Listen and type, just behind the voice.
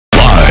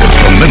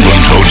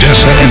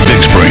Odessa, and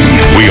Big Spring.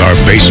 We are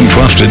Basin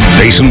trusted,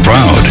 Basin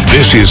proud.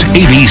 This is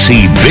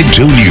ABC Big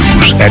 2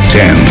 News at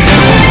 10.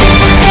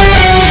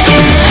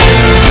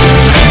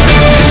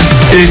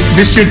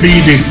 This should be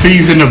the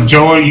season of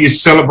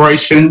joyous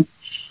celebration,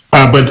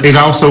 but it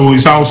also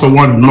is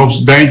one of the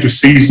most dangerous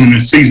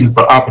seasons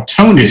for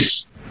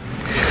opportunists.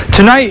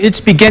 Tonight,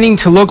 it's beginning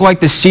to look like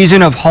the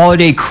season of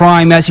holiday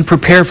crime. As you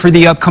prepare for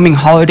the upcoming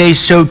holidays,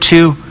 so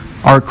too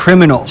are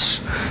criminals.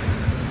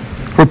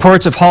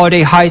 Reports of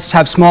holiday heists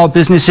have small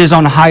businesses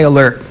on high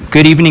alert.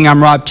 Good evening,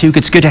 I'm Rob Tuke.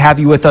 It's good to have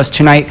you with us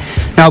tonight.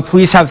 Now,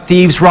 police have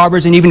thieves,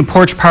 robbers, and even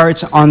porch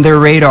pirates on their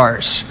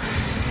radars.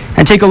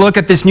 And take a look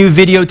at this new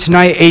video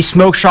tonight. A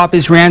smoke shop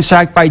is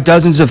ransacked by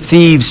dozens of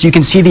thieves. You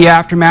can see the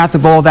aftermath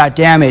of all that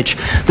damage.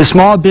 The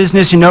small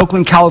business in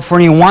Oakland,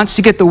 California wants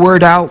to get the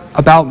word out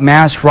about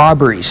mass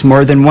robberies.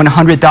 More than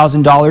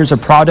 $100,000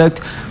 of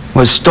product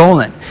was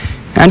stolen.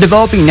 And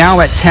developing now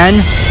at 10,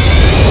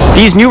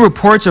 these new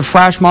reports of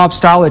flash mob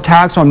style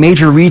attacks on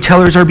major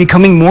retailers are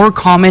becoming more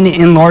common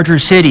in larger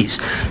cities.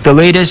 The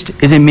latest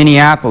is in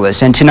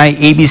Minneapolis. And tonight,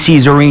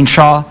 ABC's Zoreen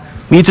Shaw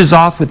leads us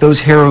off with those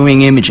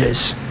harrowing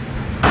images.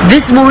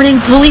 This morning,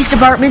 police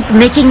departments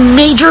making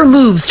major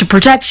moves to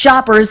protect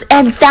shoppers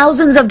and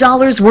thousands of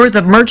dollars worth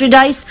of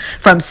merchandise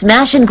from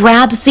smash and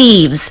grab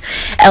thieves.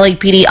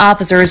 LAPD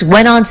officers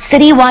went on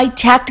citywide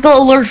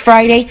tactical alert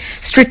Friday,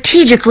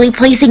 strategically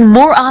placing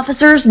more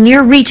officers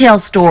near retail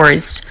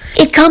stores.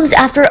 It comes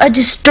after a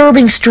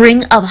disturbing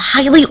string of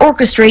highly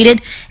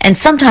orchestrated and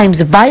sometimes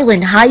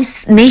violent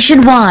heists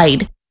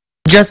nationwide.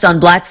 Just on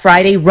Black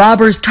Friday,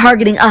 robbers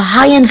targeting a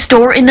high-end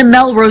store in the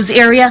Melrose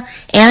area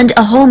and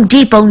a Home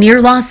Depot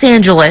near Los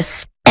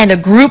Angeles. And a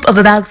group of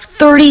about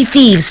 30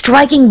 thieves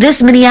striking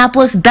this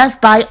Minneapolis Best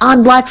Buy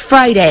on Black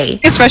Friday.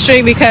 It's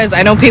frustrating because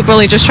I know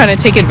people are just trying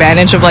to take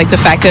advantage of the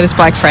fact that it's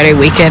Black Friday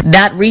weekend.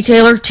 That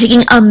retailer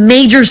taking a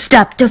major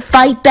step to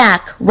fight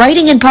back,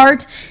 writing in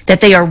part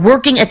that they are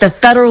working at the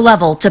federal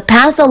level to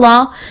pass a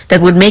law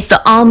that would make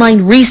the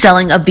online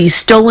reselling of these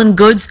stolen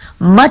goods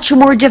much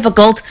more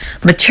difficult,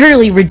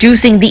 materially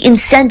reducing the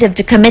incentive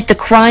to commit the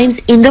crimes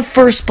in the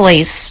first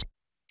place.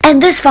 And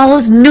this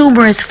follows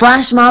numerous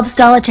flash mob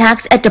style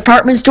attacks at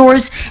department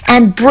stores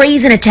and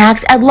brazen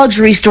attacks at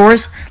luxury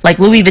stores like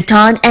Louis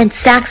Vuitton and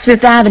Saks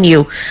Fifth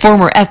Avenue.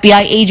 Former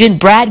FBI agent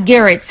Brad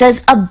Garrett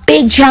says a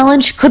big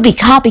challenge could be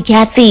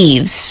copycat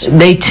thieves.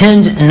 They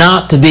tend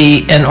not to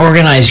be an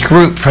organized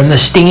group from the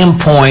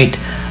standpoint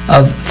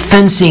of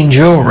fencing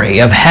jewelry,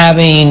 of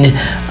having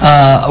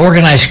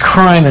organized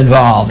crime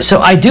involved.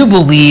 So I do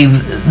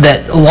believe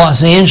that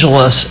Los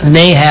Angeles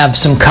may have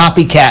some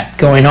copycat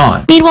going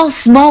on. Meanwhile,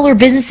 smaller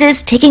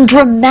businesses taking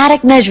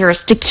dramatic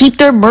measures to keep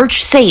their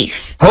merch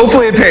safe.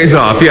 Hopefully it pays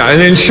off, yeah,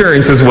 and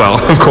insurance as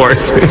well, of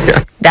course.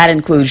 That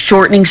includes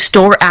shortening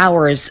store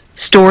hours.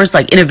 Stores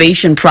like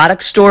Innovation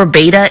Product Store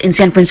Beta in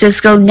San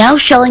Francisco now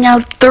shelling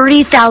out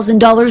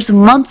 $30,000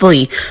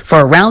 monthly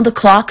for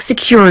around-the-clock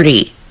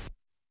security.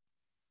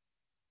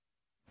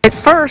 At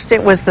first,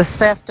 it was the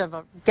theft of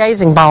a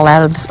gazing ball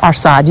out of our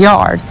side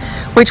yard,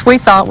 which we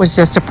thought was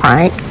just a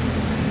prank.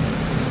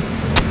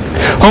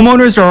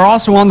 Homeowners are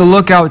also on the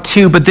lookout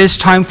too, but this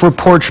time for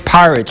porch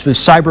pirates. With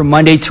Cyber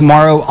Monday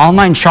tomorrow,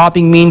 online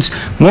shopping means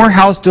more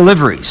house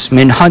deliveries.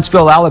 In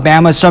Huntsville,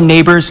 Alabama, some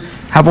neighbors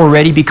have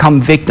already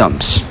become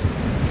victims.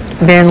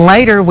 Then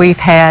later, we've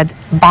had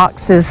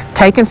boxes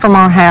taken from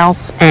our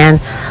house and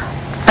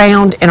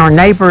found in our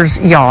neighbor's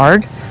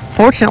yard.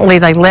 Fortunately,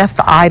 they left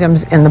the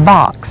items in the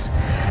box.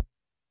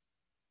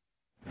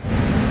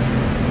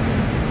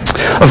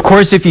 Of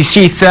course, if you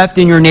see theft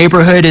in your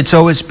neighborhood, it's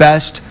always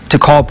best to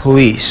call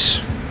police.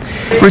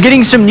 We're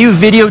getting some new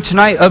video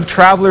tonight of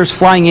travelers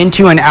flying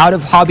into and out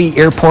of Hobby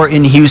Airport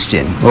in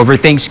Houston. Over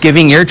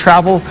Thanksgiving, air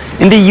travel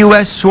in the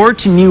U.S. soared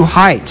to new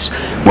heights.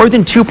 More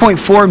than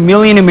 2.4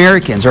 million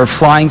Americans are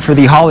flying for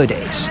the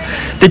holidays.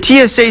 The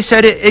TSA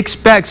said it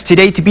expects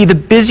today to be the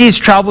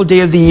busiest travel day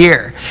of the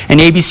year. And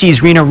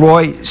ABC's Rena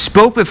Roy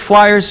spoke with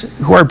flyers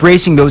who are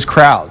bracing those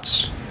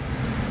crowds.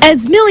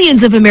 As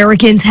millions of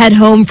Americans head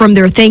home from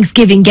their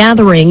Thanksgiving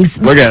gatherings,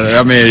 look at it.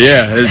 I mean,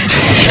 yeah, it's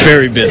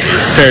very busy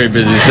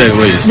to say the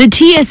least. The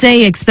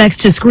TSA expects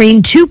to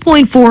screen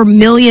 2.4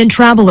 million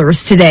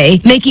travelers today,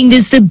 making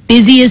this the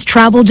busiest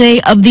travel day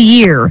of the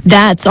year.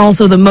 That's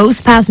also the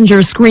most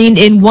passengers screened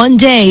in one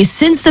day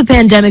since the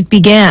pandemic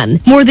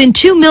began. More than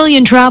 2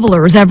 million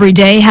travelers every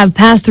day have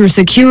passed through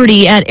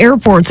security at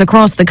airports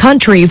across the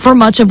country for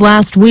much of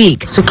last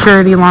week.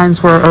 Security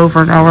lines were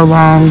over an hour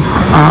long.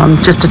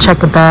 Just to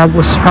check a bag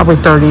was probably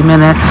 30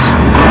 minutes,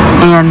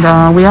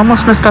 and we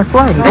almost missed our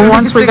flight. And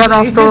once we got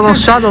off the little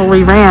shuttle,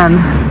 we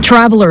ran.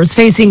 Travelers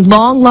facing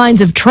long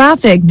lines of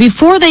traffic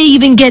before they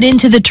even get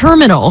into the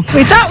terminal.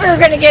 We thought we were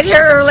going to get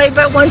here early,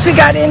 but once we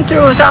got in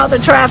through with all the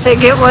traffic,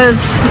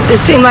 it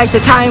seemed like the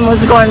time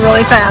was going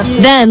really fast.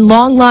 Then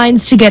long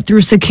lines to get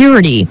through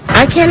security.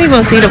 I can't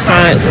even see the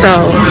front,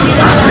 so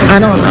I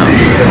don't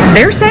know.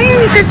 They're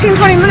saying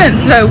 15-20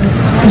 minutes, so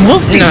we'll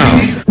see.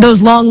 No.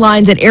 Those long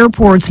lines at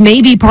airports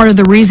may be part of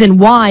the reason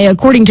why,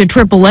 according to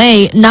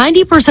AAA,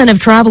 90% of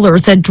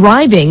travelers said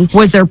driving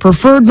was their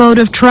preferred mode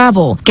of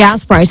travel.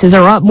 Gas prices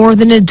are up more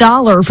than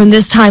 $1 from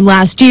this time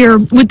last year,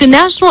 with the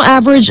national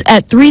average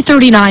at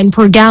 $3.39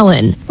 per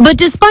gallon. But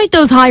despite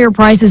those higher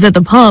prices at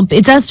the pump,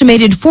 it's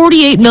estimated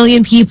 48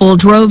 million people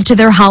drove to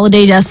their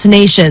holiday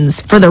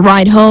destinations. For the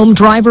ride home,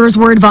 drivers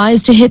were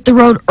advised to hit the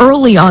road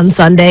early on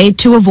Sunday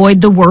to avoid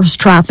the worst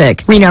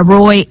traffic. Rena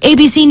Roy,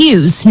 ABC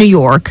News, New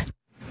York.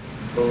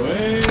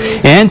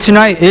 And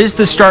tonight is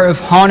the start of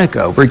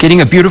Hanukkah. We're getting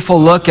a beautiful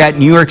look at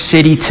New York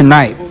City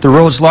tonight. The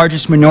world's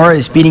largest menorah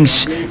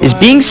is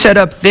being set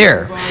up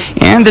there.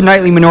 And the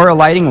nightly menorah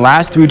lighting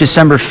lasts through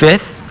December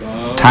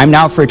 5th. Time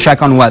now for a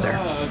check on weather.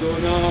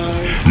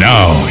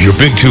 Now, your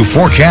Big 2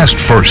 forecast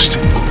first.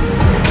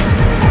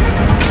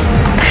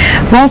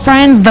 Well,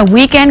 friends, the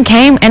weekend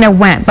came and it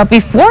went, but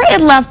before it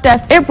left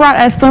us, it brought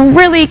us some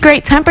really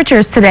great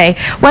temperatures today.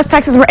 West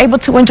Texas were able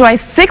to enjoy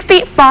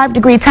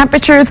 65-degree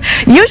temperatures.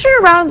 Usually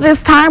around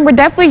this time, we're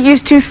definitely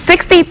used to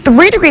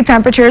 63-degree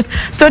temperatures,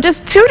 so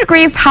just 2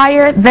 degrees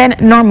higher than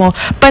normal,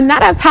 but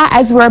not as hot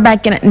as we were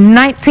back in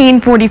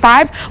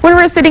 1945 when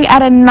we were sitting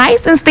at a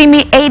nice and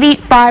steamy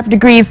 85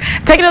 degrees.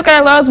 Taking a look at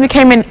our lows, we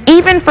came in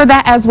even for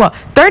that as well.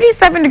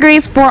 37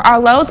 degrees for our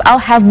lows. I'll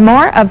have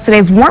more of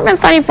today's warm and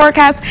sunny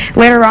forecast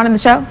later on in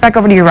the show. Back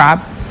over to you, Rob.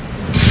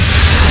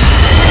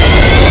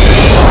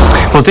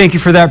 Well, thank you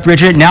for that,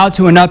 Bridget. Now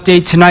to an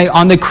update tonight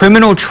on the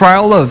criminal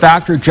trial of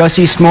actor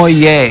Jussie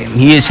Smollett.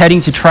 He is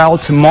heading to trial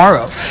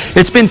tomorrow.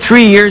 It's been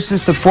 3 years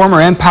since the former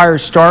Empire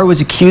star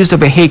was accused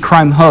of a hate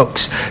crime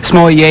hoax.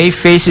 Smollett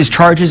faces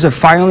charges of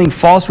filing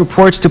false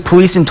reports to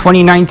police in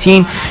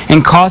 2019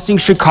 and costing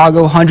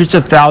Chicago hundreds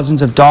of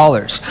thousands of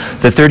dollars.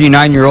 The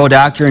 39-year-old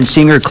actor and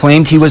singer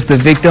claimed he was the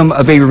victim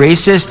of a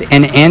racist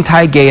and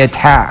anti-gay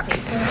attack.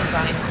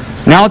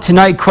 Now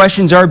tonight,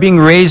 questions are being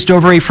raised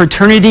over a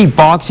fraternity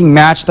boxing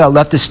match that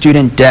left a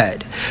student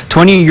dead.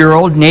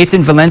 20-year-old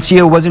Nathan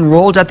Valencia was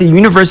enrolled at the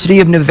University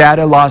of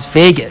Nevada, Las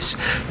Vegas.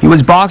 He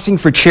was boxing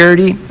for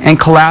charity and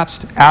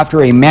collapsed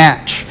after a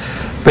match.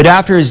 But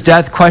after his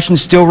death,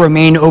 questions still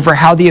remain over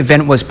how the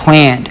event was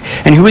planned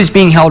and who is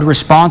being held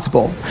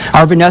responsible.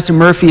 Our Vanessa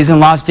Murphy is in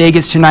Las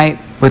Vegas tonight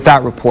with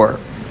that report.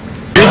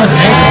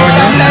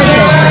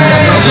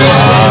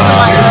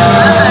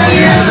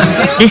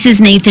 This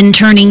is Nathan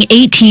turning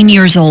 18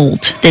 years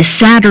old. This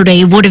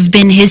Saturday would have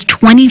been his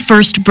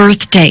 21st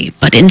birthday,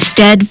 but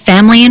instead,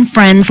 family and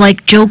friends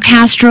like Joe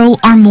Castro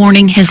are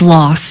mourning his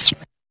loss.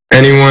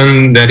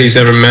 Anyone that he's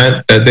ever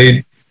met, that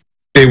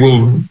they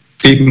will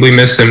deeply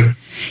miss him.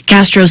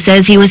 Castro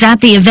says he was at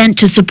the event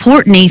to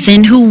support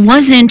Nathan, who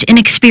wasn't an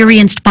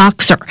experienced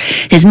boxer.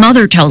 His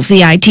mother tells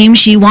the I-Team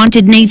she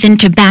wanted Nathan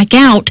to back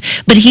out,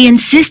 but he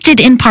insisted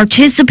in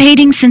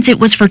participating since it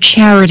was for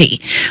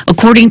charity.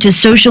 According to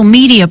social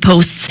media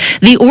posts,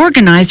 the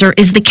organizer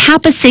is the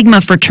Kappa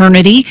Sigma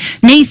fraternity.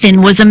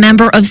 Nathan was a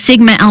member of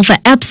Sigma Alpha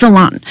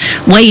Epsilon.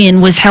 Weigh-in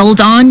was held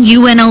on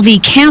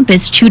UNLV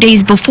campus 2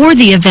 days before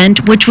the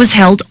event, which was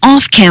held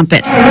off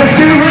campus.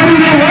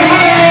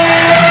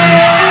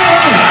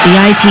 The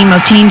I-Team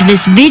obtained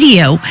this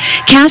video.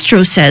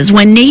 Castro says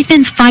when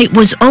Nathan's fight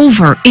was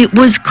over, it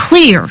was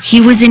clear he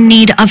was in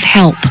need of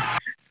help.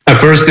 At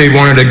first, they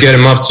wanted to get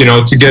him up,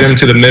 to get him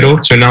to the middle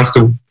to announce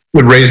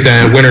would raise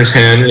that winner's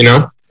hand,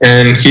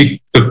 and he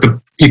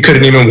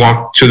couldn't even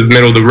walk to the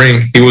middle of the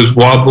ring. He was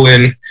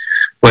wobbling,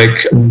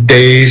 like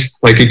dazed,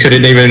 like he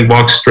couldn't even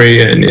walk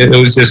straight, and it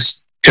was just.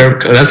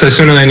 That's as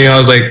soon as I knew, I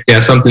was like, yeah,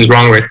 something's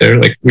wrong right there.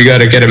 Like, we got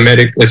to get a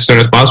medic as soon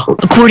as possible.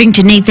 According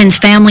to Nathan's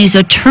family's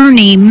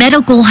attorney,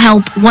 medical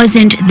help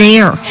wasn't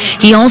there.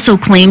 He also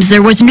claims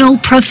there was no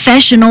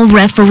professional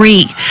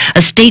referee.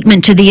 A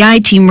statement to the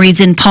I-Team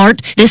reads in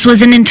part, this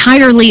was an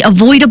entirely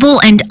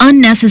avoidable and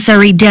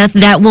unnecessary death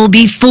that will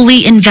be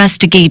fully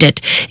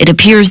investigated. It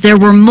appears there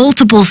were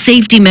multiple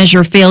safety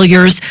measure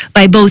failures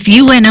by both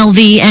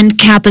UNLV and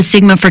Kappa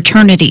Sigma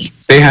fraternity.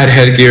 They had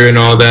headgear and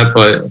all that,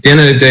 but at the end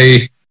of the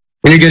day,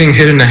 when you're getting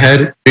hit in the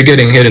head, you're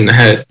getting hit in the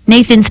head.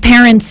 Nathan's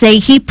parents say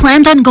he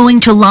planned on going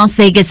to Las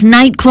Vegas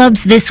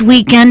nightclubs this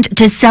weekend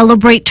to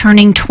celebrate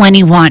turning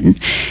 21.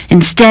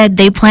 Instead,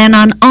 they plan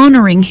on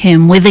honoring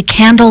him with a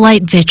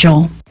candlelight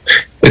vigil.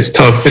 It's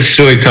tough. It's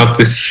really tough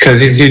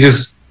because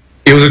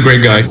he was a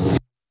great guy.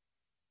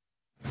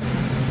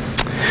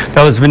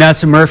 That was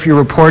Vanessa Murphy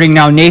reporting.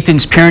 Now,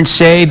 Nathan's parents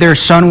say their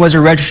son was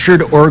a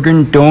registered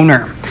organ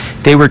donor.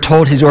 They were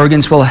told his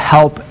organs will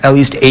help at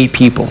least 8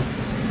 people.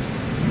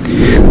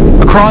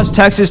 Across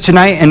Texas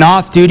tonight, an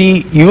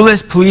off-duty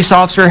Euless police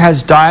officer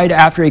has died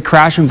after a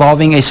crash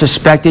involving a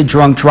suspected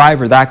drunk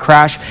driver. That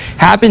crash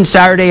happened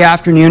Saturday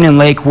afternoon in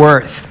Lake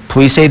Worth.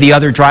 Police say the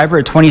other driver,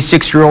 a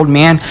 26-year-old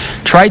man,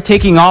 tried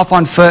taking off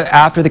on foot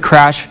after the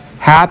crash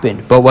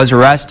happened, but was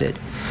arrested.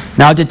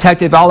 Now,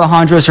 Detective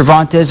Alejandro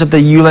Cervantes of the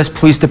Euless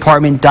Police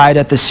Department died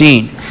at the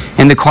scene.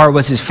 In the car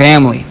was his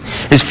family.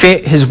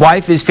 His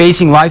wife is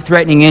facing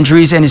life-threatening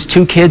injuries and his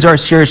 2 kids are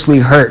seriously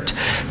hurt.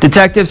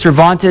 Detective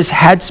Cervantes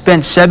had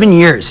spent 7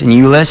 years in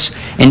Euless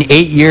and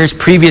 8 years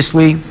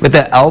previously with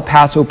the El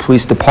Paso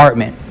Police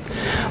Department.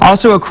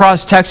 Also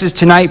across Texas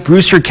tonight,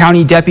 Brewster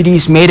County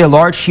deputies made a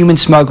large human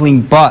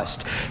smuggling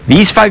bust.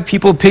 These 5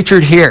 people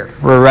pictured here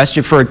were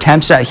arrested for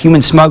attempts at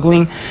human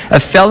smuggling, a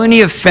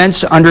felony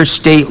offense under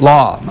state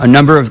law. A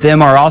number of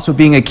them are also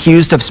being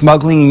accused of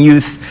smuggling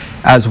youth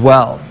as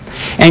well.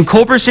 And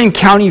Culberson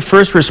County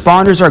first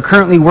responders are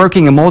currently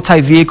working a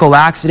multi-vehicle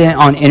accident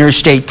on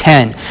Interstate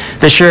 10.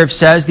 The sheriff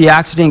says the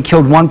accident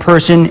killed 1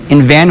 person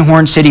in Van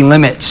Horn city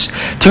limits.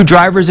 2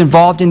 drivers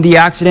involved in the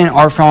accident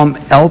are from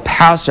El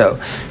Paso.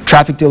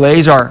 Traffic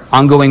delays are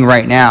ongoing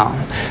right now.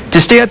 To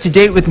stay up to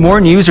date with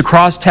more news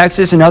across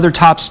Texas and other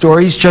top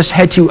stories, just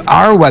head to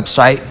our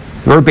website,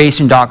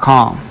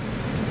 yourbasin.com.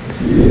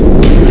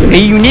 A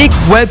unique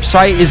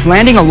website is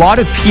landing a lot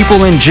of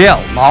people in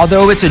jail.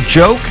 Although it's a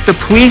joke, the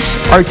police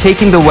are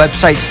taking the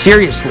website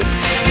seriously.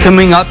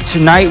 Coming up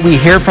tonight, we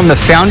hear from the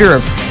founder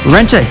of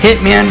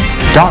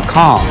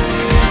rentahitman.com.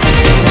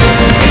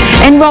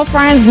 And well,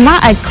 friends,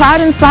 not a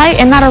cloud in sight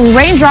and not a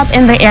raindrop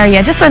in the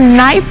area. Just a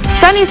nice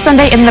sunny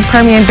Sunday in the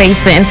Permian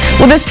Basin.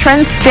 Will this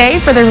trend stay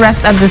for the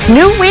rest of this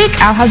new week?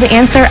 I'll have the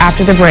answer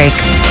after the break.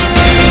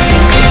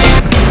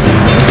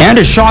 And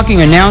a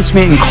shocking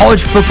announcement in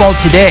college football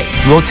today.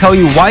 We'll tell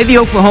you why the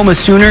Oklahoma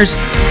Sooners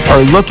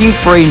are looking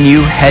for a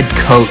new head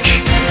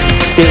coach.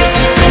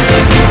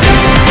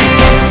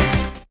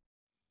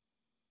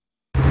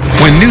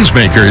 When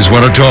newsmakers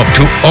want to talk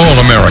to all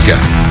America,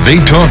 they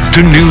talk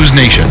to News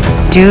Nation.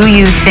 Do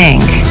you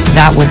think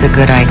that was a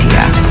good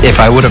idea?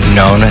 If I would have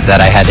known that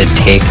I had to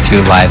take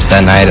 2 lives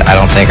that night, I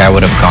don't think I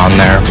would have gone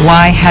there.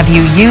 Why have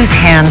you used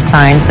hand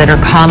signs that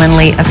are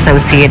commonly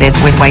associated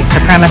with white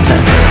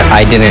supremacists?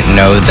 I didn't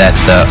know that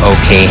the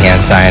OK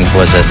hand sign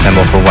was a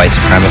symbol for white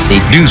supremacy.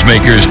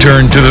 Newsmakers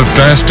turn to the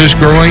fastest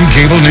growing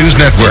cable news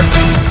network,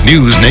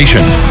 News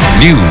Nation.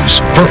 News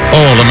for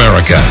all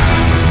America.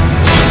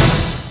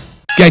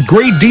 Get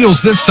great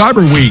deals this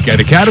Cyber Week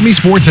at Academy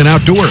Sports and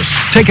Outdoors.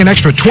 Take an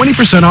extra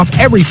 20% off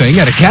everything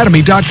at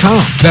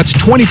academy.com. That's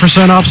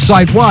 20% off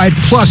site-wide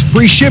plus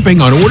free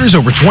shipping on orders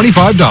over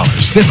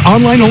 $25. This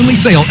online-only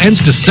sale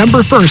ends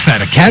December 1st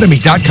at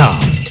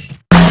academy.com.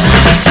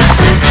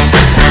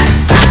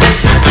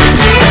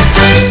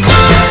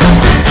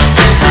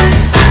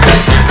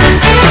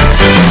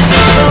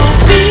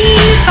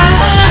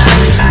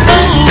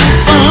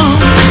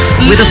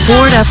 With a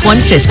Ford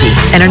F-150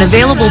 and an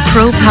available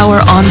Pro Power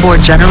onboard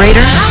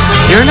generator,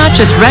 you're not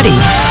just ready,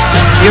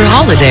 you're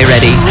holiday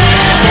ready.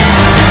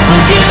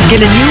 Get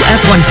a new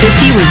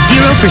F-150 with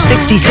 0 for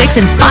 66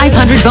 and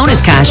 $500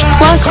 bonus cash,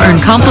 plus earn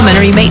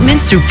complimentary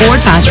maintenance through Ford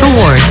Pass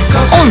Rewards,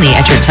 only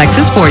at your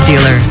Texas Ford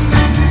dealer.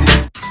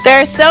 There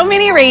are so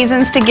many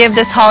reasons to give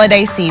this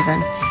holiday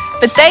season,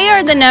 but they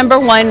are the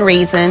 #1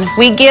 reason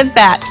we give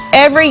back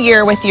every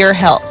year with your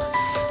help.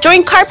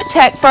 Join Carpet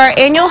Tech for our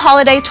annual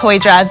holiday toy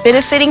drive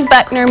benefiting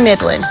Buckner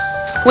Midland.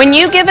 When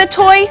you give a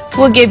toy,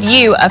 we'll give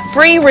you a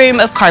free room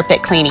of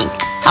carpet cleaning.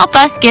 Help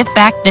us give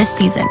back this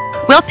season.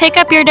 We'll pick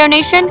up your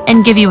donation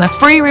and give you a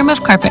free room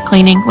of carpet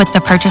cleaning with the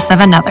purchase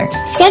of another.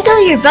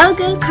 Schedule your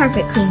BOGO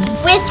carpet cleaning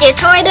with your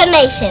toy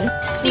donation.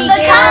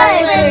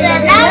 Because we're the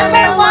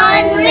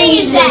 #1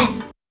 reason.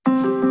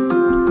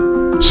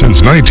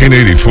 Since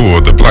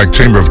 1984, the Black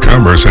Chamber of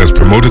Commerce has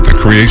promoted the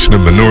creation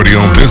of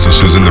minority-owned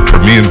businesses in the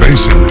Permian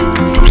Basin.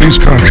 Please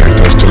contact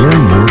us to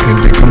learn more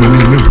and become a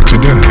new member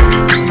today.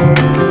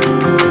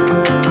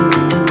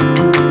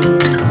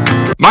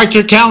 Mark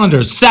your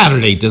calendars.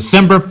 Saturday,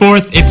 December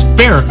 4th, it's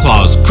Bear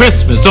Claw's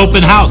Christmas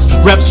Open House.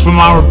 Reps from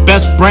our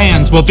best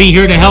brands will be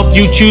here to help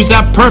you choose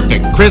that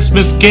perfect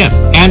Christmas gift.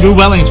 Andrew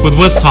Wellings with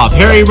Wusthof,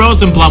 Harry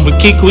Rosenblum with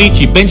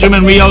Kikuichi,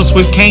 Benjamin Rios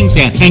with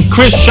Kangsan, and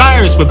Chris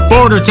Shires with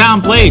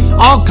Bordertown Blades,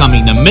 all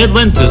coming to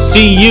Midland to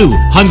see you.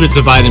 Hundreds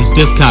of items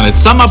discounted,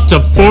 some up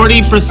to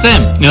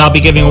 40%. And I'll be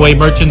giving away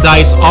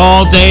merchandise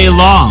all day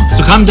long.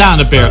 So come down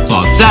to Bear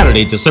Claw,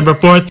 Saturday, December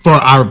 4th, for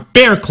our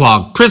Bear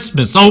Claw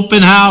Christmas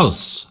Open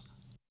House.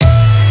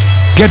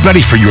 Get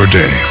ready for your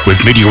day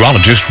with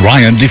meteorologist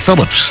Ryan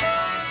DePhillips.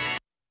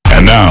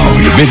 And now,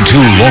 your Big 2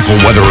 local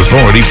weather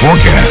authority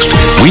forecast.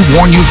 We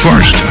warn you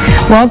first.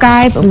 Well,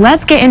 guys,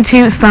 let's get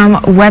into some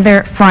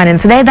weather fun. And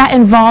today that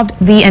involved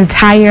the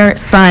entire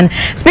sun.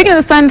 Speaking of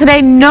the sun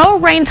today, no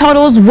rain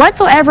totals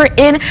whatsoever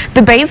in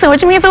the basin,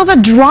 which means it was a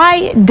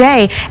dry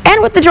day.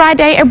 And with the dry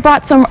day, it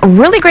brought some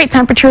really great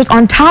temperatures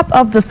on top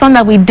of the sun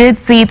that we did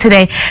see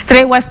today.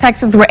 Today, West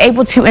Texans were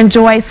able to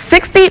enjoy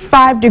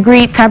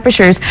 65-degree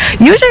temperatures.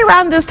 Usually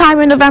around this time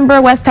in November,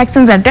 West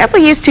Texans are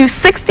definitely used to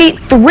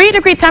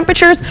 63-degree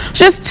temperatures.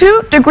 just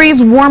 2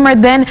 degrees warmer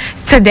than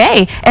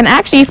today. And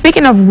actually,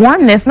 speaking of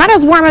warmness, not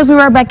as warm as we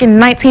were back in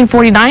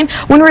 1949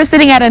 when we were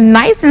sitting at a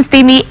nice and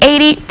steamy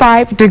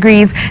 85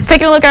 degrees.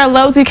 Taking a look at our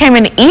lows, we came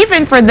in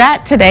even for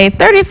that today.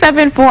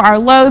 37 for our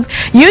lows.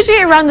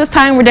 Usually around this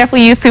time, we're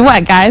definitely used to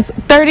what, guys?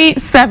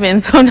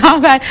 37. So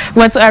not bad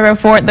whatsoever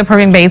for the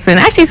Permian Basin.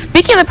 Actually,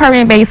 speaking of the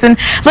Permian Basin,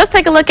 let's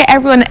take a look at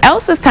everyone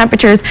else's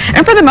temperatures.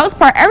 And for the most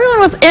part, everyone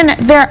was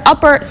in their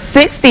upper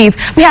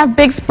 60s. We have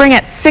Big Spring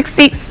at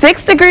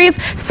 66 degrees.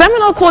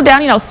 Seminole cooled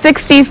down,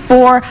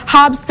 64.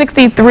 Hobbs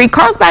 63.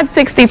 Carlsbad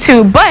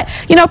 62. But,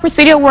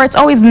 Presidio, where it's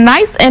always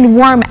nice and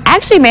warm,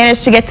 actually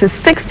managed to get to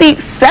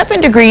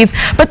 67 degrees.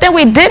 But then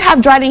we did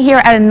have Dryden here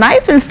at a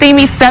nice and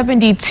steamy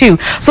 72.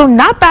 So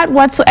not bad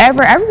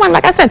whatsoever. Everyone,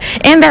 like I said,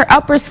 in their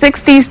upper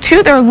 60s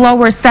to their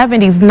lower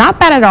 70s. Not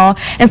bad at all.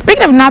 And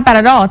speaking of not bad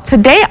at all,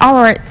 today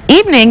our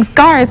evening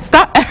skies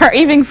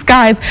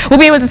we'll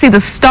be able to see the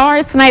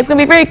stars tonight. It's going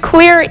to be a very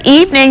clear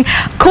evening,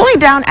 cooling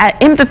down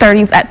in the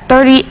 30s at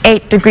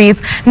 38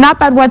 degrees. Not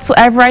bad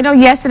whatsoever. I know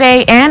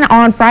yesterday and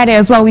on Friday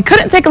as well, we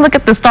couldn't take a look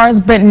at the stars,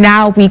 but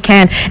now we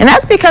can. And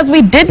that's because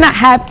we did not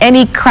have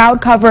any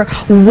cloud cover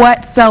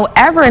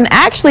whatsoever. And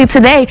actually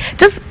today,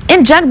 just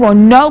in general,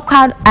 no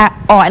cloud at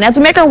all. And as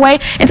we make our way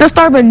into the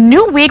start of a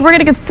new week, we're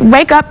going to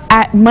wake up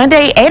at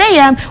Monday, 8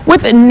 a.m.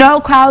 with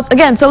no clouds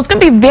again. So it's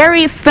going to be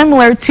very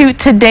similar to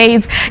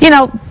today's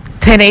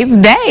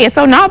day.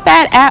 So not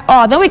bad at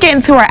all. Then we get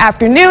into our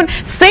afternoon.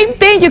 Same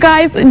thing, you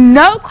guys.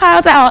 No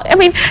clouds at all. I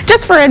mean,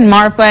 just for in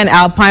Marfa and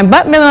Alpine,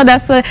 but Midland,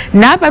 Odessa,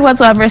 not bad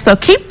whatsoever. So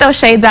keep those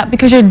shades out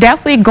because you're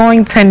definitely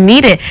going to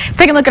need it.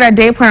 Take a look at our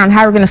day plan on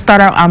how we're going to start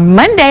out on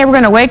Monday. We're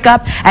going to wake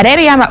up at 8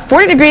 a.m. at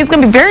 40 degrees. It's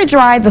going to be very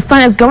dry. The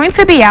sun is going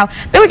to be out.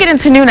 Then we get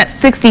into noon at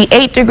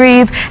 68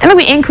 degrees. And then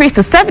we increase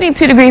to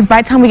 72 degrees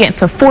by the time we get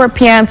into 4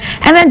 p.m.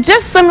 And then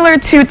just similar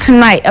to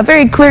tonight, a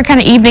very clear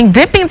kind of evening,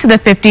 dipping to the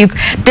 50s.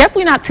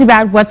 Definitely not too bad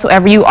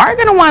whatsoever. You are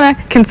going to want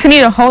to continue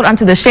to hold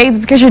onto the shades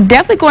because you're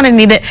definitely going to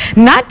need it,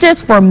 not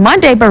just for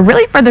Monday, but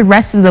really for the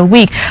rest of the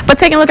week. But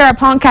taking a look at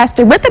our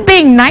Pondcaster, with it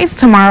being nice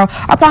tomorrow,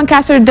 our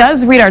Pondcaster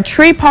does read our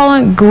tree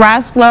pollen,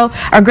 grass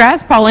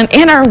pollen,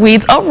 and our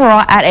weeds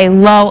overall at a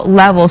low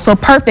level. So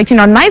perfect,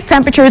 nice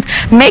temperatures,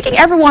 making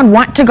everyone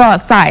want to go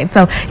outside.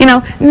 So,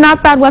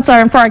 not bad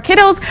whatsoever. And for our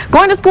kiddos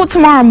going to school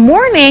tomorrow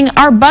morning,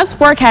 our bus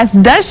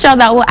forecast does show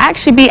that we'll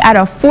actually be at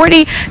a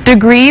 40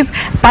 degrees.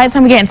 By the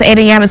time we get into 8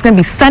 a.m., it's going to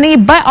be sunny,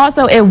 but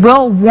also it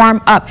will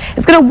warm up.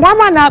 It's going to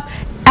warm on up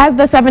as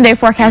the 7-day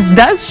forecast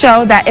does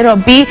show that it'll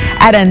be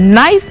at a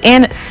nice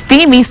and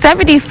steamy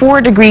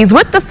 74 degrees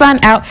with the sun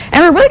out,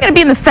 and we're really going to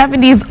be in the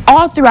 70s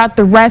all throughout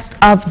the rest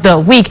of the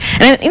week.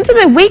 And then into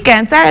the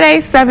weekend, Saturday,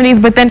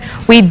 70s, but then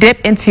we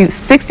dip into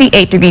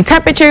 68-degree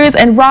temperatures.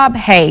 And Rob,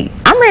 hey,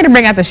 I'm ready to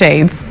bring out the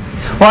shades.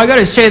 Well, I got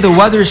to say, the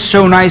weather's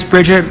so nice,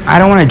 Bridget. I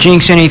don't want to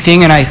jinx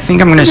anything, and I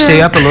think I'm going to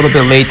stay up a little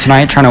bit late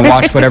tonight trying to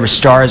watch whatever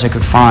stars I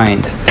could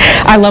find.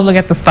 I love looking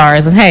at the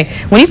stars. And hey,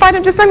 when you find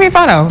them, just send me a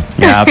photo.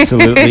 Yeah,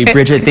 absolutely.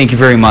 Bridget, thank you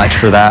very much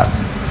for that.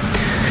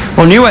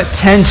 Well, new at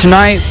 10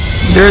 tonight,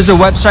 there's a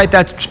website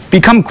that's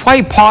become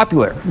quite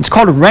popular. It's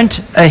called Rent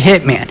a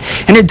Hitman,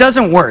 and it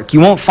doesn't work.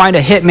 You won't find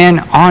a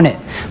hitman on it.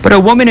 But a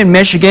woman in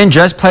Michigan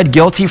just pled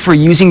guilty for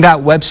using that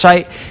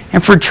website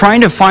and for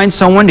trying to find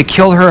someone to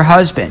kill her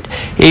husband.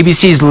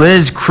 ABC's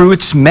Liz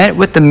Kreutz met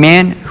with the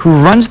man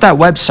who runs that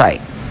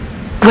website.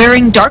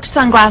 Wearing dark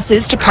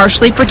sunglasses to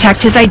partially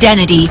protect his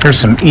identity, There's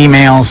some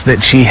emails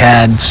that she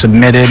had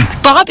submitted.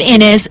 Bob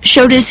Innes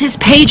showed us his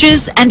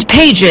pages and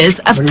pages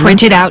of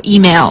printed out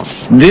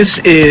emails. This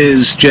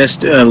is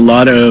just a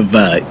lot of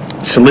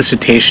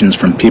solicitations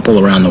from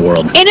people around the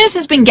world. Innes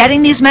has been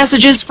getting these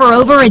messages for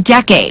over a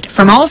decade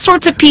from all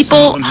sorts of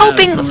people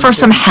hoping for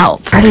some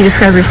help. How do you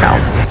describe yourself?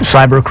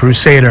 Cyber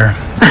Crusader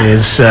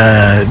is,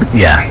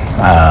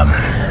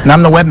 and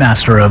I'm the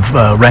webmaster of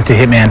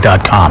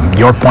rentahitman.com,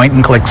 your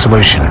point-and-click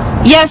solution.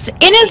 Yes,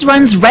 Innes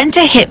runs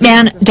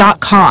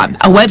rentahitman.com,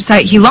 a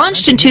website he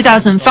launched in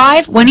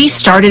 2005 when he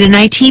started an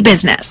IT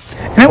business.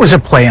 And it was a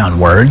play on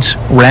words.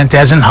 Rent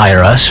as in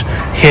hire us,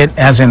 hit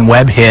as in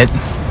web hit,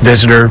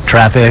 visitor,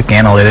 traffic,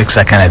 analytics,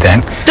 that kind of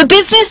thing. The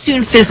business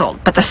soon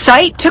fizzled, but the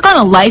site took on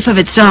a life of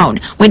its own.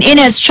 When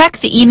Innes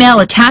checked the email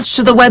attached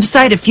to the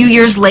website a few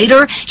years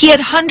later, he had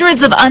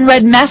hundreds of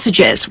unread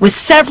messages with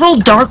several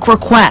dark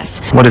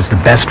requests. What is the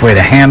best way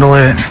to handle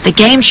it? The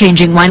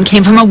game-changing one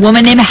came from a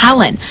woman named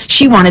Helen.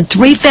 She wanted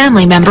 3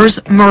 family members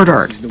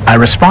murdered. I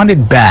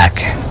responded back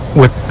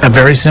with a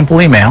very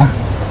simple email.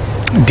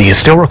 Do you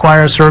still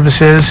require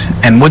services?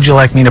 And would you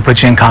like me to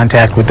put you in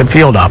contact with the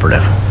field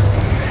operative?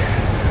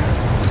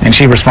 And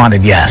she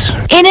responded yes.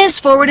 Innes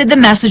forwarded the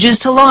messages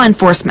to law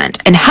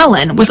enforcement, and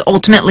Helen was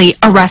ultimately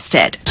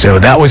arrested. So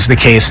that was the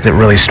case that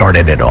really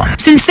started it all.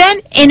 Since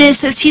then, Innes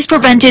says he's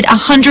prevented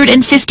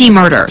 150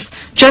 murders.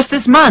 Just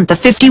this month, a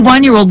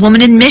 51-year-old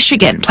woman in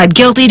Michigan pled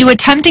guilty to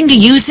attempting to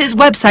use his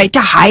website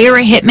to hire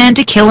a hitman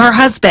to kill her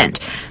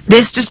husband.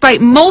 This despite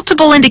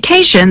multiple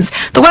indications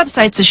the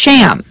website's a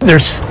sham.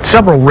 There's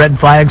several red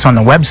flags on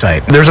the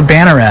website. There's a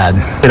banner ad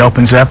that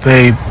opens up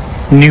a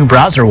new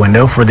browser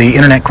window for the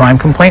Internet Crime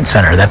Complaint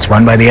Center that's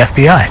run by the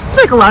FBI. It's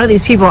like a lot of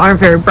these people aren't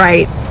very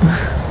bright.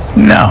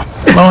 No,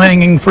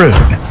 low-hanging fruit.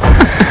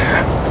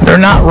 They're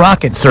not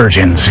rocket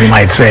surgeons, you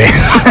might say.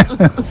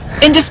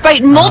 And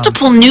despite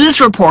multiple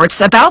news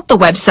reports about the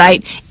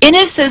website,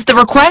 Innes says the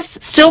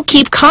requests still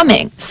keep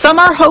coming. Some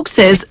are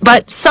hoaxes,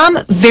 but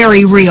some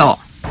very real.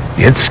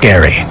 It's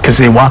scary because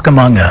they walk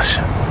among us.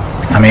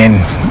 I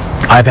mean,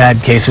 I've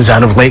had cases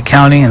out of Lake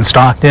County and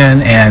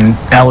Stockton and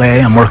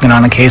LA. I'm working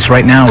on a case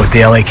right now with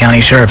the LA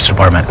County Sheriff's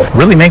Department. It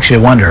really makes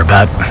you wonder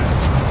about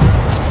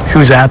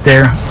who's out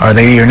there. Are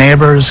they your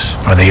neighbors?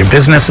 Are they your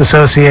business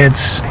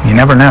associates? You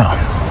never know.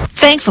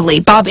 Thankfully,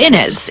 Bob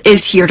Innes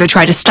is here to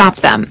try to stop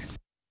them.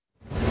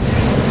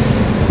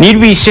 Need to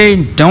be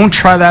saying, don't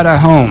try that at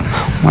home.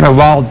 What a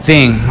wild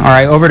thing. All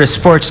right, over to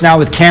sports now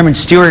with Cameron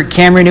Stewart.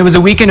 Cameron, it was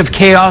a weekend of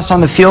chaos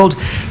on the field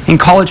in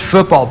college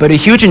football, but a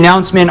huge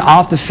announcement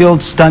off the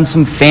field stunned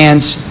some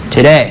fans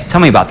today.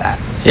 Tell me about that.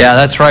 Yeah,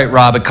 that's right,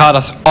 Rob. It caught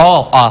us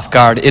all off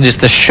guard. It is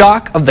the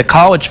shock of the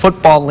college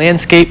football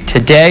landscape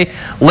today.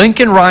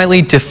 Lincoln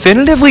Riley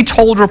definitively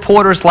told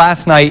reporters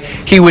last night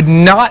he would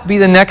not be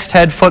the next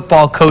head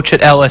football coach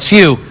at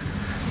LSU.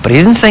 But he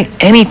didn't say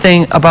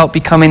anything about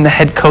becoming the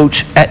head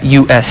coach at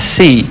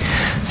USC.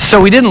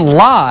 So he didn't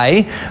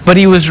lie, but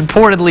he was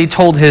reportedly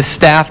told his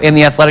staff and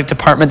the athletic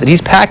department that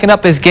he's packing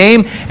up his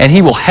game and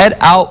he will head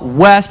out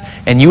west.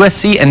 And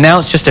USC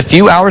announced just a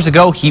few hours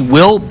ago he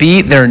will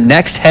be their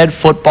next head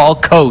football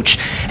coach.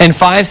 In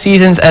 5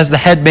 seasons as the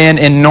head man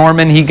in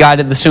Norman, he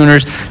guided the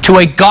Sooners to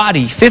a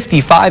gaudy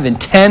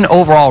 55-10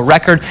 overall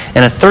record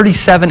and a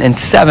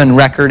 37-7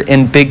 record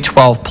in Big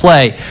 12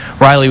 play.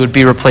 Riley would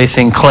be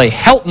replacing Clay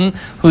Helton,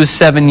 whose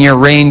 7-year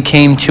reign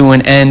came to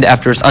an end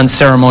after his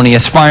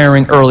unceremonious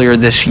firing earlier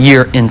this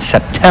year in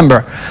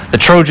September. The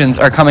Trojans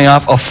are coming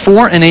off a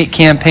 4-8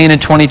 campaign in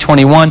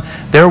 2021,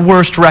 their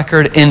worst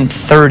record in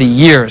 30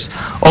 years.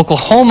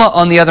 Oklahoma,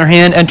 on the other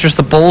hand, enters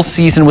the bowl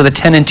season with a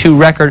 10-2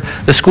 record.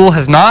 The school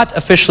has not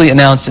officially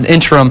announced an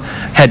interim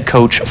head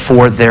coach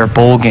for their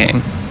bowl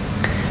game.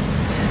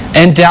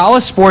 And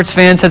Dallas sports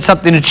fans had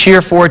something to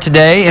cheer for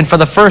today, and for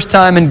the first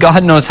time in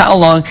God knows how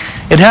long,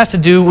 it has to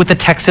do with the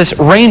Texas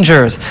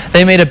Rangers.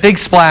 They made a big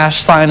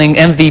splash signing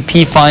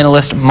MVP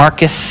finalist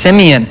Marcus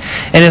Semien.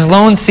 In his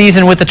lone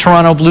season with the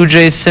Toronto Blue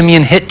Jays,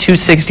 Semien hit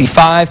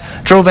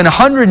 .265, drove in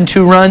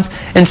 102 runs,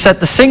 and set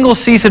the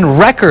single-season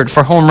record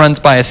for home runs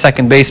by a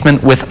second baseman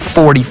with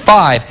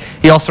 45.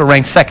 He also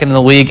ranked second in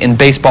the league in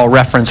Baseball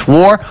Reference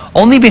WAR,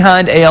 only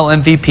behind AL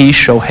MVP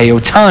Shohei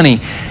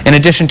Ohtani. In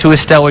addition to his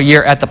stellar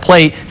year at the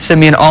plate,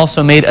 Semien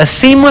also made a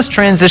seamless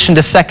transition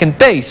to second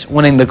base,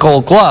 winning the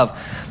Gold Glove.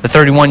 The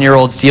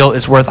 31-year-old's deal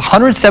is worth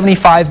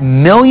 $175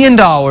 million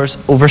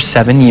over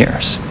 7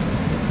 years.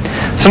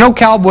 So no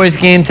Cowboys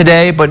game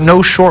today, but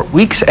no short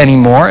weeks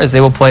anymore, as they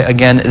will play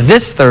again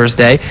this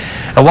Thursday.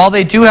 And while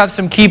they do have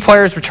some key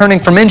players returning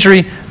from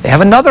injury, they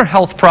have another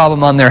health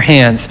problem on their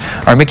hands.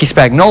 Our Mickey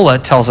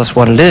Spagnola tells us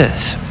what it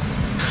is.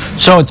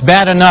 So it's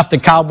bad enough the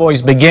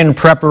Cowboys begin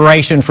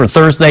preparation for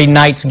Thursday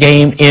night's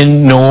game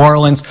in New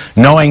Orleans,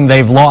 knowing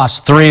they've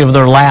lost 3 of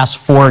their last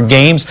 4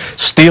 games,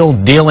 still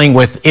dealing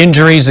with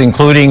injuries,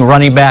 including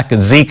running back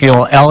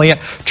Ezekiel Elliott,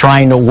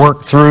 trying to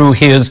work through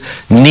his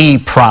knee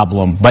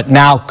problem. But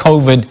now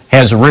COVID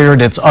has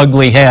reared its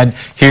ugly head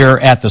here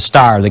at the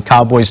Star. The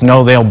Cowboys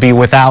know they'll be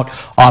without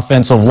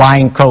offensive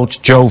line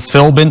coach Joe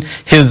Philbin,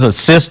 his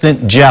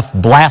assistant Jeff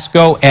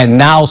Blasco, and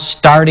now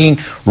starting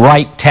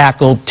right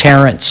tackle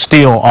Terrence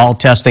Steele, all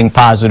testing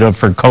positive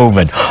for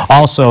COVID.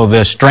 Also,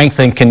 the strength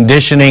and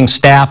conditioning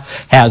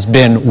staff has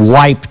been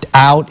wiped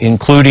out,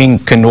 including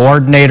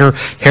coordinator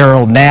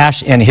Harold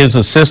Nash and his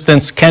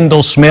assistants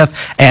Kendall Smith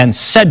and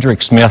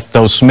Cedric Smith,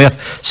 though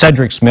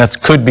Cedric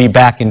Smith could be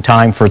back in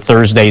time for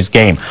Thursday's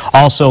game.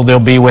 Also, they'll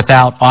be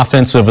without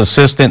offensive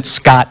assistant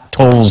Scott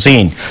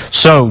Tolzien.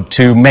 So,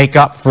 to make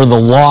up for the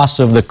loss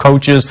of the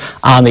coaches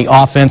on the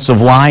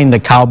offensive line, the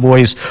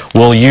Cowboys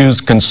will use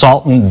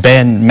consultant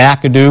Ben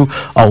McAdoo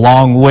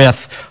along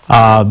with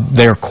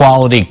their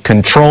quality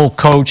control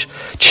coach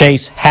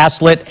Chase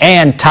Haslett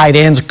and tight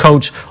ends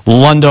coach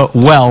Lunda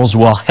Wells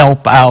will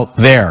help out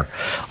there.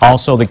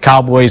 Also, the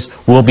Cowboys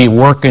will be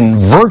working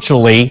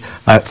virtually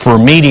for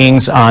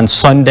meetings on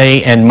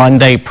Sunday and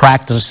Monday,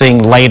 practicing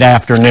late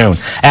afternoon.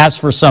 As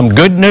for some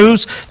good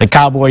news, the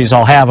Cowboys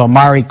will have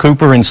Amari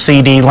Cooper and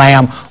C.D.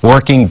 Lamb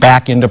working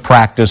back into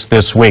practice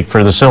this week.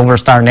 For the Silver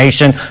Star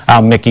Nation,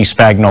 I'm Mickey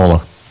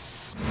Spagnola.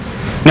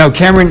 Now,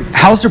 Cameron,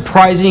 how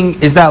surprising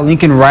is that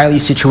Lincoln Riley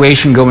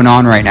situation going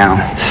on right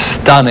now?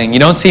 Stunning. You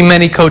don't see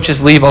many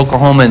coaches leave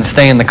Oklahoma and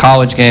stay in the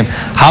college game.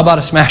 How about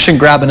a smash and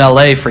grab in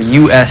LA for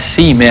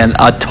USC, man?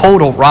 A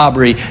total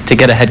robbery to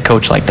get a head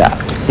coach like that.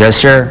 Yes,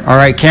 sir. All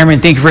right, Cameron,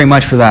 thank you very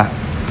much for that.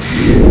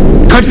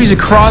 Countries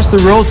across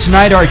the world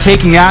tonight are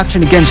taking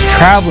action against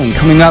traveling.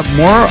 Coming up,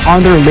 more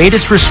on their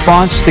latest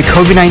response to the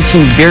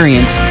COVID-19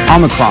 variant,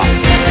 Omicron.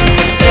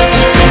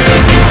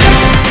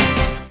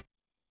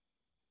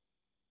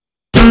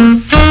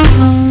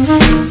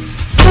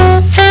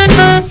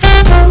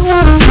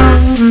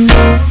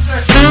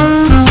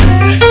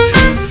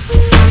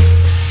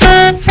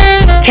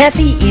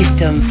 Kathy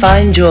Eastham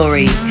Fine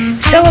Jewelry,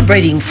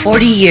 celebrating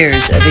 40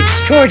 years of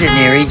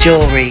extraordinary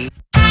jewelry.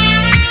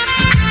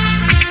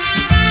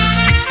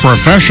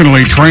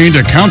 Professionally trained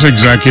account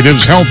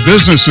executives help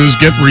businesses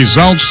get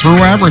results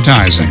through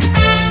advertising.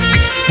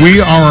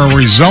 We are a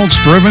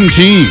results-driven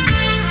team.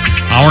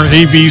 Our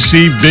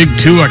ABC Big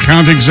 2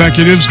 account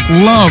executives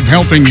love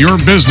helping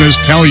your business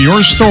tell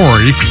your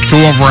story to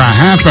over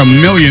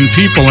 500,000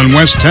 people in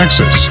West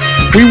Texas.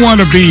 We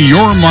want to be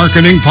your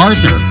marketing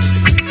partner.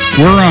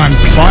 We're on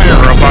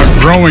fire about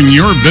growing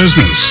your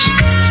business.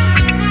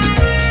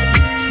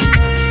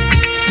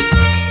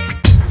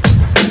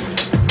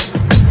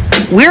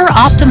 We're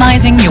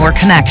optimizing your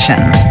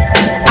connections.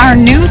 Our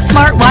new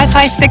smart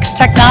Wi-Fi 6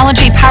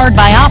 technology powered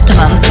by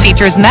Optimum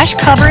features mesh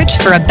coverage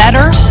for a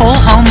better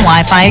whole-home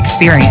Wi-Fi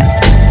experience.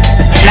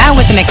 Now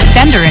with an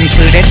extender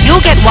included,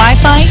 you'll get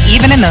Wi-Fi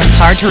even in those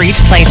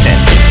hard-to-reach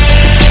places.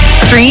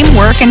 Stream,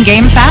 work, and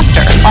game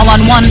faster, all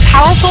on one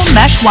powerful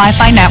mesh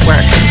Wi-Fi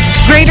network.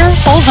 Greater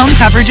whole-home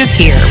coverage is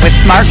here with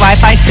Smart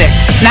Wi-Fi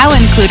 6, now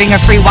including a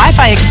free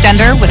Wi-Fi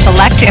extender with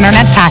select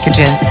internet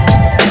packages.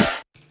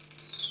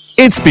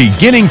 It's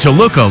beginning to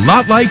look a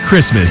lot like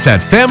Christmas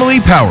at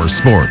Family Power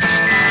Sports.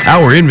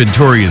 Our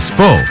inventory is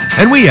full,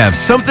 and we have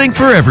something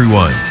for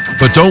everyone.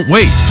 But don't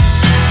wait.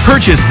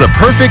 Purchase the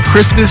perfect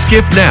Christmas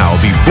gift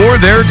now before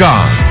they're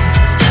gone.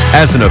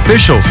 As an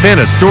official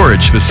Santa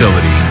storage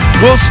facility,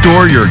 we'll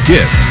store your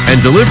gift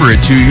and deliver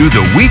it to you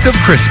the week of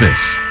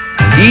Christmas.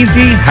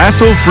 Easy,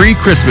 hassle-free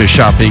Christmas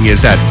shopping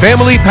is at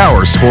Family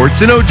Power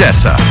Sports in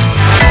Odessa.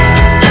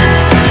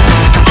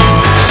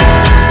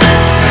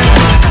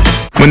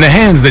 When the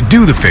hands that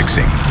do the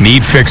fixing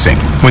need fixing.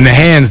 When the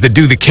hands that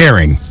do the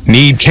caring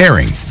need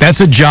caring. That's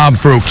a job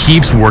for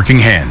O'Keeffe's Working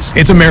Hands.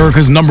 It's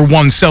America's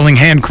 #1 selling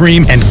hand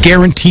cream and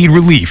guaranteed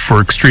relief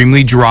for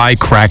extremely dry,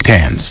 cracked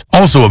hands.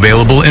 Also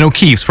available in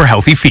O'Keeffe's for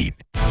healthy feet.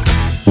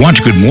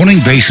 Watch Good Morning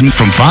Basin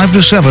from 5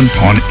 to 7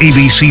 on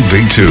ABC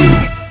Big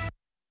 2.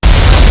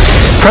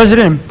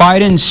 President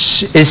Biden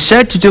is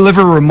set to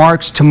deliver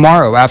remarks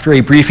tomorrow after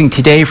a briefing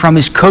today from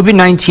his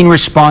COVID-19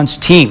 response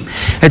team.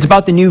 It's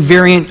about the new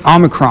variant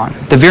Omicron.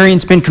 The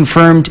variant's been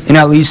confirmed in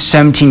at least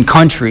 17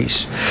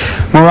 countries.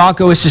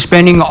 Morocco is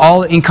suspending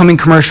all incoming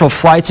commercial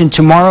flights, and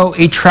tomorrow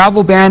a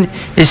travel ban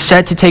is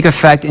set to take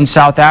effect in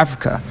South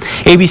Africa.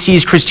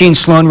 ABC's Christine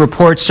Sloan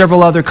reports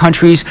several other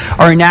countries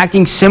are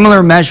enacting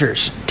similar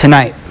measures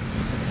tonight.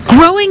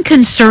 Growing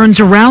concerns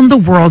around the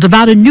world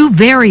about a new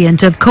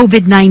variant of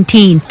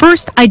COVID-19,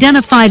 first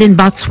identified in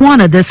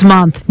Botswana this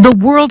month. The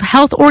World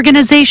Health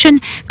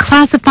Organization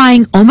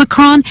classifying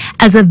Omicron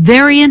as a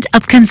variant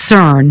of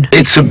concern.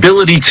 Its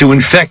ability to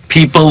infect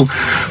people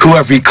who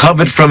have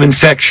recovered from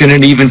infection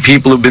and even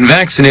people who've been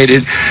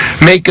vaccinated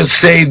make us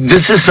say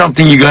this is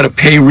something you got to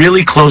pay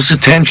really close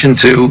attention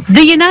to.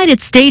 The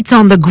United States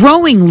on the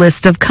growing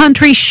list of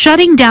countries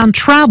shutting down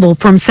travel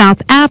from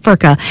South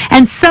Africa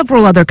and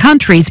several other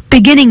countries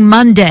beginning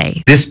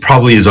Monday. This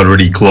probably is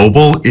already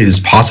global. It is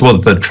possible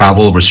that the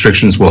travel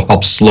restrictions will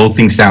help slow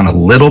things down a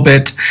little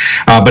bit,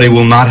 but it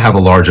will not have a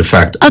large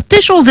effect.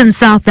 Officials in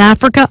South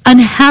Africa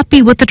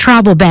unhappy with the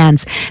travel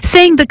bans,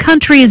 saying the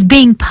country is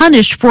being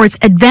punished for its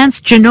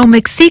advanced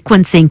genomic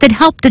sequencing that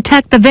helped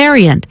detect the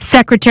variant.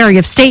 Secretary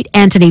of State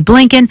Antony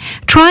Blinken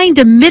trying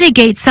to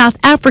mitigate South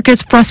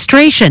Africa's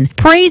frustration,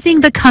 praising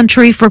the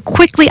country for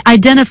quickly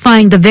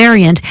identifying the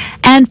variant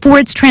and for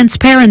its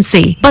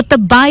transparency. But the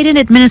Biden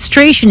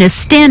administration is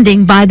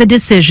standing by the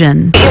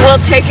decision. We'll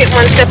take it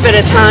one step at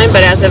a time,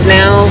 but as of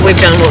now, we've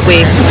done what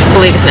we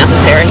believe is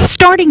necessary.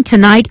 Starting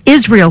tonight,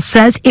 Israel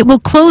says it will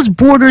close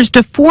borders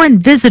to foreign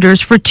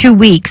visitors for 2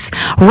 weeks.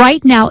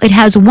 Right now, it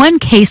has 1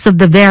 case of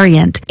the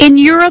variant. In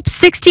Europe,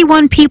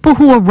 61 people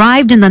who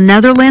arrived in the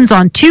Netherlands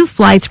on 2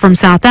 flights from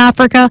South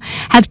Africa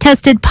have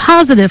tested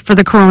positive for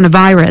the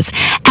coronavirus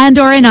and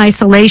are in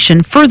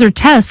isolation. Further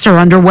tests are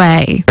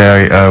underway.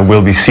 They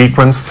will be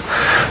sequenced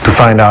to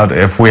find out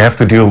if we have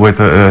to deal with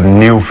a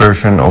new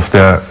version of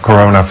the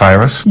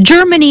coronavirus.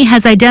 Germany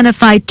has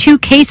identified 2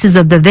 cases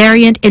of the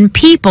variant in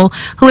people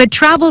who had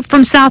traveled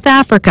from South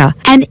Africa,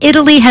 and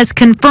Italy has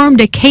confirmed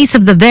a case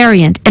of the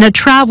variant in a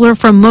traveler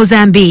from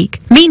Mozambique.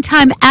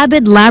 Meantime,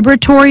 Abbott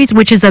Laboratories,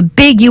 which is a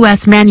big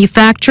U.S.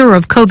 manufacturer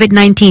of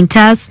COVID-19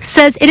 tests,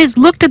 says it has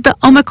looked at the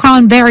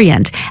Omicron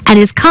variant and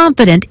is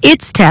confident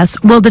its tests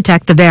will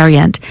detect the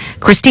variant.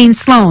 Christine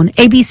Sloan,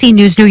 ABC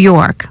News, New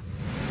York.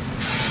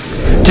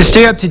 To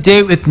stay up to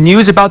date with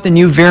news about the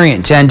new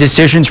variant and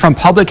decisions from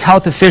public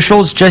health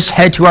officials, just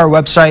head to our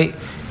website,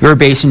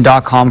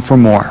 yourbasin.com, for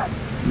more.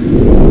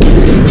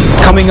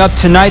 Coming up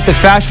tonight, the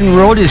fashion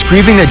world is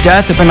grieving the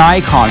death of an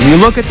icon. We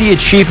look at the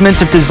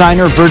achievements of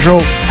designer Virgil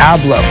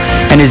Abloh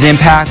and his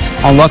impact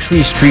on luxury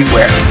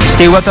streetwear.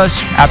 Stay with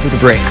us after the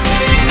break.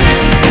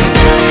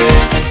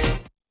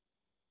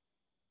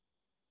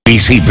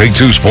 ABC Big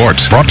 2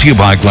 Sports, brought to you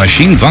by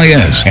Glasheen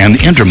Valles and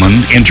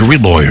Enderman Injury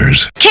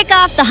Lawyers. Kick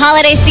off the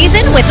holiday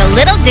season with a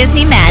little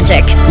Disney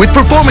magic. With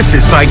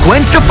performances by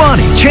Gwen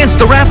Stefani, Chance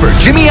the Rapper,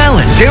 Jimmy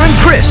Allen, Darren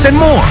Criss, and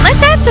more.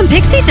 Let's add some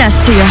pixie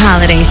dust to your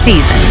holiday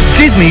season.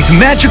 Disney's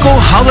magical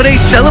holiday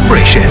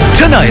celebration,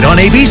 tonight on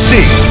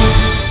ABC.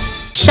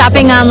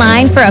 Shopping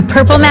online for a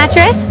purple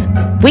mattress?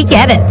 We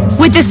get it.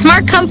 With the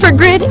Smart Comfort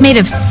Grid, made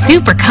of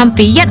super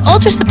comfy yet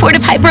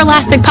ultra-supportive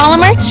hyper-elastic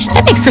polymer,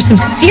 that makes for some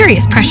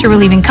serious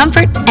pressure-relieving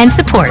comfort and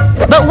support.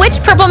 But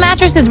which purple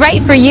mattress is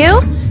right for you?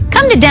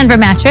 Come to Denver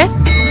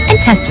Mattress and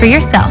test for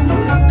yourself.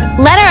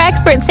 Let our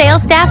expert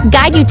sales staff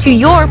guide you to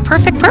your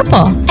perfect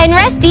purple. And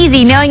rest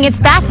easy knowing it's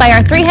backed by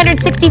our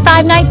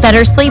 365-night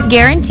Better Sleep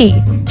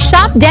Guarantee.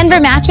 Shop Denver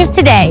Mattress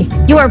today,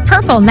 your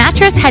purple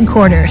mattress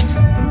headquarters.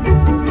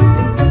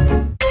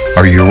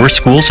 Are your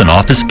schools and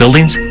office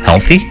buildings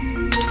healthy?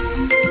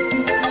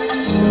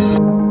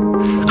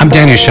 I'm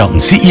Daniel Shelton,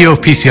 CEO of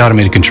PC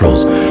Automated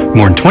Controls.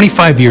 More than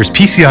 25 years,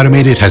 PC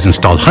Automated has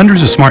installed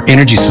hundreds of smart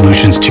energy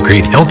solutions to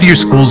create healthier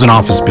schools and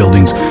office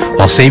buildings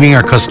while saving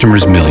our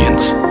customers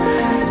millions.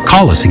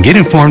 Call us and get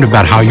informed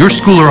about how your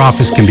school or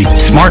office can be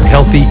smart,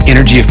 healthy,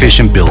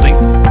 energy-efficient building.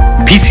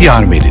 PC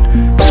Automated,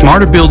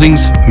 smarter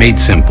buildings made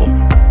simple.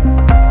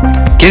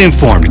 Get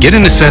informed, get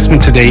an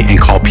assessment today, and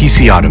call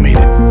PC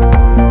Automated.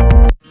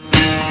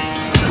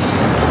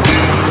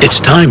 It's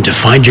time to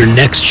find your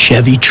next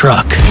Chevy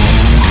truck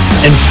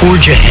and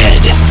forge ahead.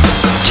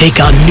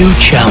 Take on new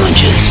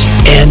challenges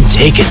and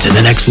take it to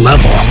the next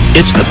level.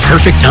 It's the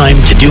perfect time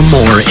to do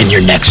more in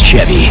your next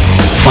Chevy.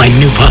 Find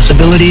new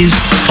possibilities,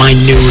 find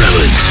new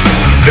roads.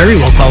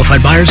 Very well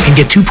qualified buyers can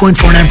get 2.49%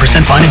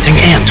 financing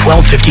and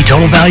 $1,250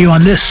 total value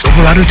on this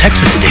Silverado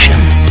Texas edition.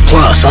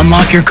 Plus,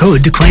 unlock your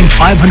code to claim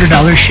 $500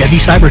 Chevy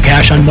Cyber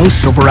Cash on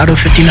most Silverado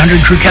 1500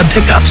 Crew Cab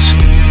pickups.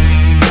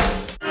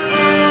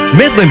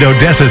 Midland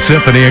Odessa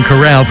Symphony and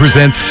Chorale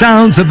presents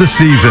Sounds of the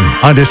Season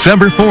on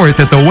December 4th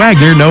at the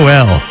Wagner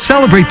Noel.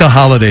 Celebrate the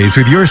holidays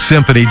with your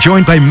symphony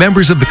joined by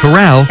members of the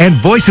chorale and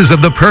voices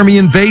of the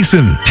Permian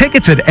Basin.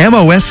 Tickets at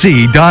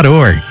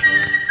mosc.org.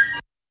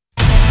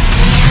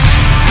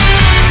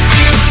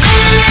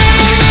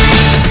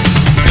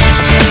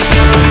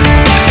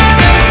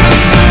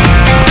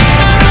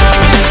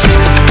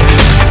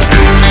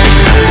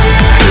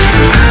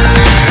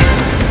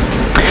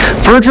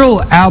 Virgil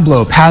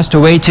Abloh passed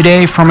away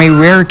today from a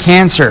rare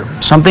cancer,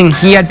 something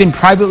he had been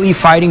privately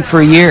fighting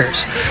for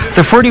years.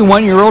 The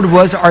 41-year-old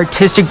was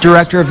artistic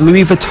director of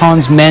Louis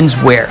Vuitton's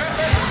menswear.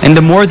 In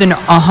the more than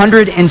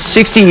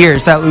 160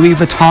 years that Louis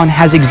Vuitton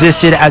has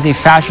existed as a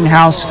fashion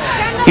house,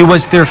 he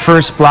was their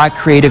first black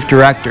creative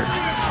director.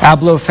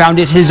 Abloh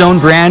founded his own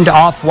brand,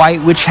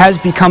 Off-White, which has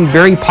become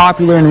very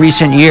popular in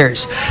recent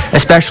years,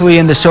 especially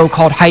in the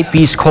so-called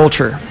hypebeast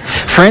culture.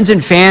 Friends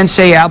and fans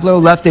say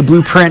Abloh left a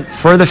blueprint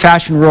for the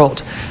fashion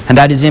world, and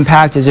that his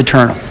impact is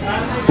eternal.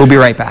 We'll be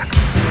right back.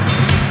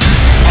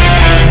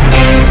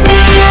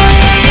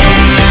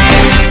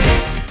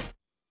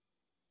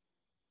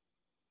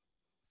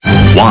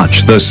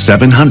 Watch the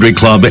 700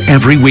 Club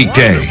every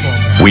weekday.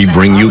 We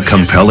bring you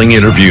compelling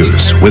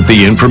interviews with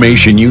the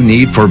information you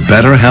need for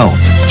better health,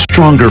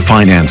 stronger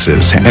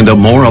finances, and a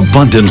more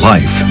abundant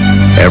life.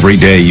 Every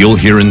day you'll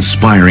hear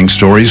inspiring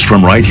stories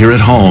from right here at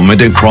home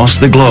and across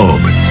the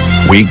globe.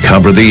 We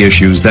cover the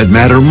issues that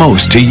matter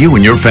most to you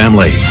and your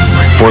family.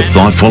 For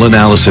thoughtful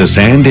analysis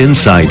and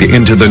insight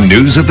into the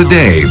news of the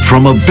day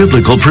from a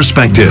biblical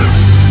perspective.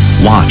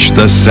 Watch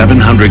the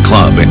 700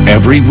 Club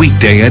every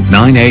weekday at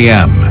 9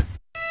 a.m.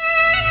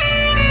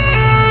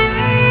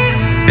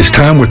 It's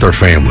time with our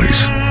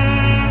families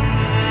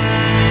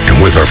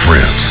and with our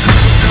friends.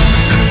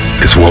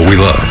 It's what we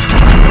love.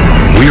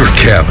 We are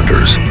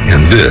Cavenders,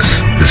 and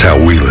this is how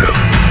we live.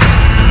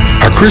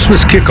 Our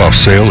Christmas kickoff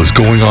sale is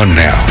going on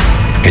now,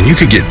 and you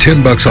could get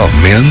 $10 off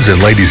men's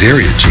and ladies'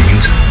 Ariat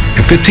jeans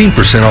and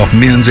 15% off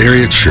men's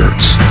Ariat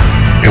shirts.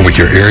 And with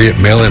your Ariat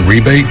mail-in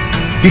rebate,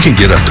 you can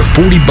get up to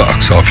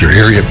 $40 off your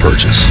Ariat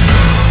purchase.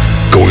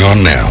 Going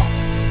on now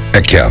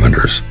at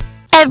Cavenders.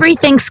 Every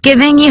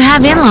Thanksgiving, you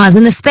have in-laws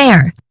in the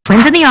spare,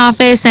 twins in the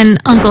office, and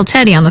Uncle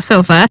Teddy on the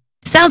sofa.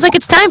 Sounds like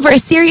it's time for a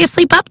serious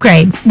sleep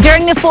upgrade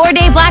during the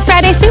 4-day Black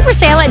Friday super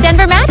sale at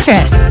Denver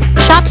Mattress.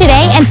 Shop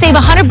today and save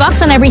 $100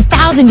 on every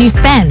 $1,000 you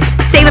spend.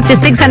 Save up to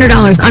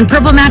 $600 on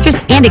Purple Mattress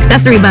and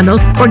accessory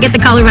bundles, or get the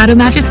Colorado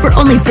Mattress for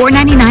only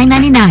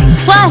 $499.99.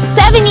 Plus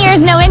 7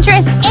 years no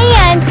interest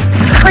and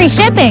free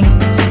shipping.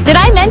 Did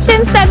I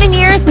mention 7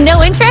 years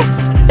no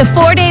interest? The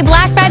 4-day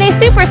Black Friday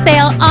super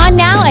sale on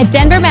now at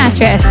Denver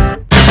Mattress.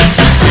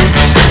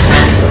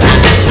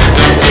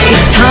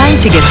 It's time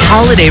to get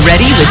holiday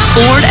ready with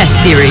Ford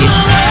F-Series,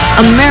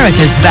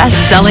 America's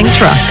best-selling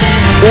trucks.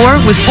 Or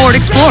with Ford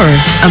Explorer,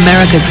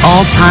 America's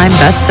all-time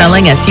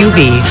best-selling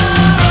SUV.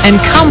 And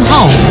come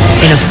home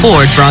in a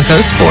Ford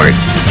Bronco Sport.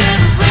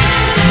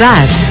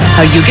 That's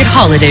how you get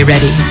holiday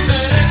ready.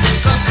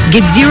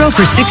 Get 0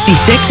 for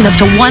 66 and up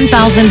to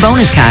 $1,000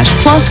 bonus cash,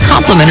 plus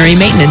complimentary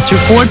maintenance through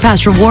Ford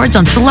Pass Rewards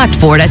on select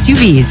Ford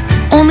SUVs.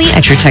 Only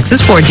at your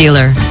Texas Ford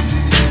dealer.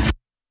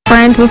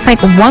 Friends, let's take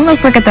one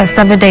last look at that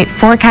 7-day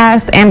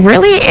forecast, and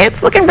really,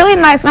 it's looking really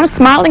nice. And I'm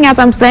smiling as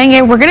I'm saying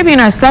it. We're going to be in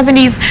our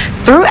 70s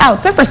throughout,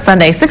 except for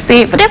Sunday,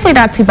 68, but definitely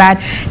not too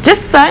bad.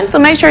 Just sun, so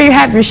make sure you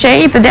have your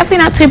shades, and definitely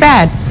not too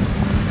bad.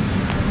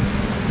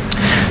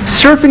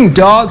 Surfing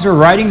dogs are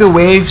riding the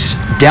waves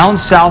down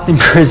south in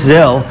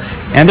Brazil,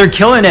 and they're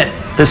killing it.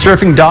 The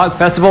Surfing Dog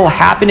Festival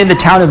happened in the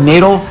town of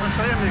Natal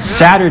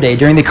Saturday.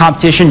 During the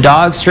competition,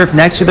 dogs surfed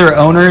next to their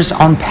owners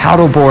on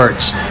paddle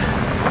boards.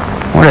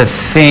 What a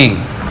thing.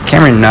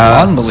 Cameron,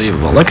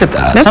 unbelievable. Look at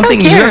that. That's something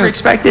you ever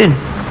expected?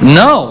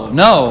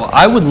 No.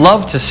 I would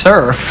love to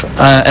surf,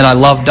 and I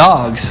love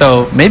dogs.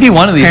 So maybe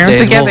one of these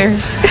days,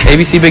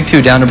 ABC Big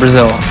 2 down to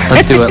Brazil.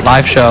 Let's do it.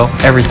 Live show,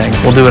 everything.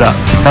 We'll do it up.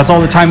 That's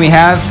all the time we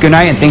have. Good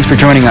night, and thanks for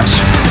joining us.